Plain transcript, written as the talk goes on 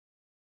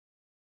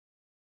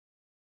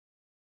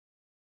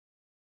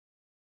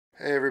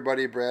Hey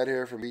everybody, Brad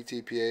here from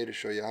ETPA to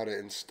show you how to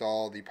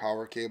install the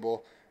power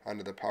cable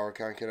onto the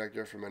PowerCON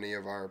connector from any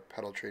of our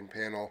Pedaltrain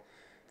Panel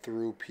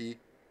THRUP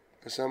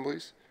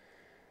assemblies.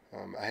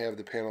 I have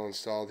the panel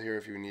installed here.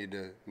 If you need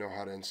to know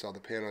how to install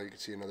the panel, you can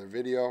see another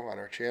video on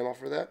our channel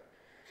for that.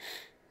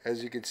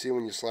 As you can see,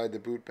 when you slide the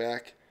boot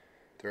back,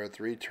 there are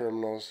 3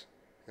 terminals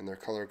and they're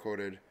color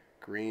coded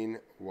green,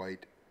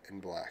 white,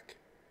 and black.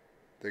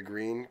 The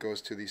green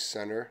goes to the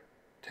center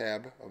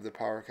tab of the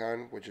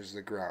PowerCON, which is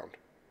the ground.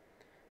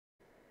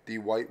 The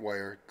white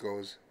wire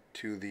goes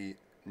to the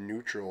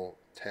neutral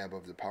tab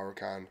of the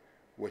PowerCON,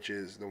 which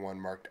is the one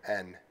marked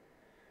N.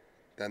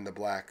 Then the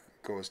black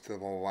goes to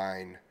the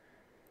line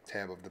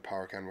tab of the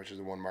PowerCON, which is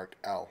the one marked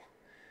L.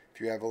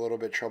 If you have a little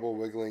bit trouble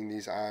wiggling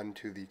these on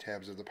to the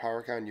tabs of the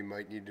PowerCON, you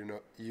might need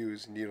to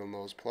use needle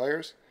nose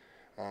pliers.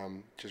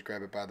 Just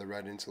grab it by the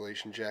red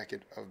insulation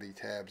jacket of the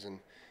tabs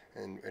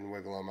and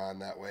wiggle them on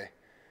that way.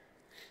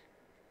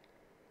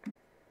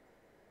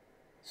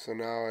 So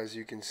now, as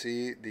you can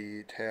see,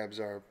 the tabs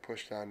are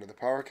pushed onto the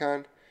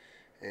PowerCON,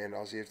 and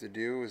all you have to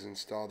do is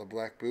install the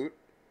black boot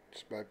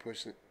just by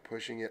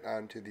pushing it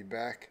onto the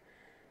back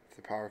of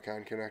the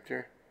PowerCON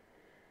connector,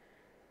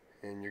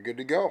 and you're good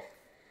to go.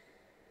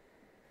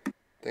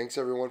 Thanks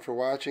everyone for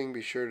watching.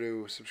 Be sure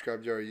to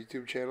subscribe to our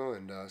YouTube channel,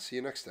 and see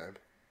you next time.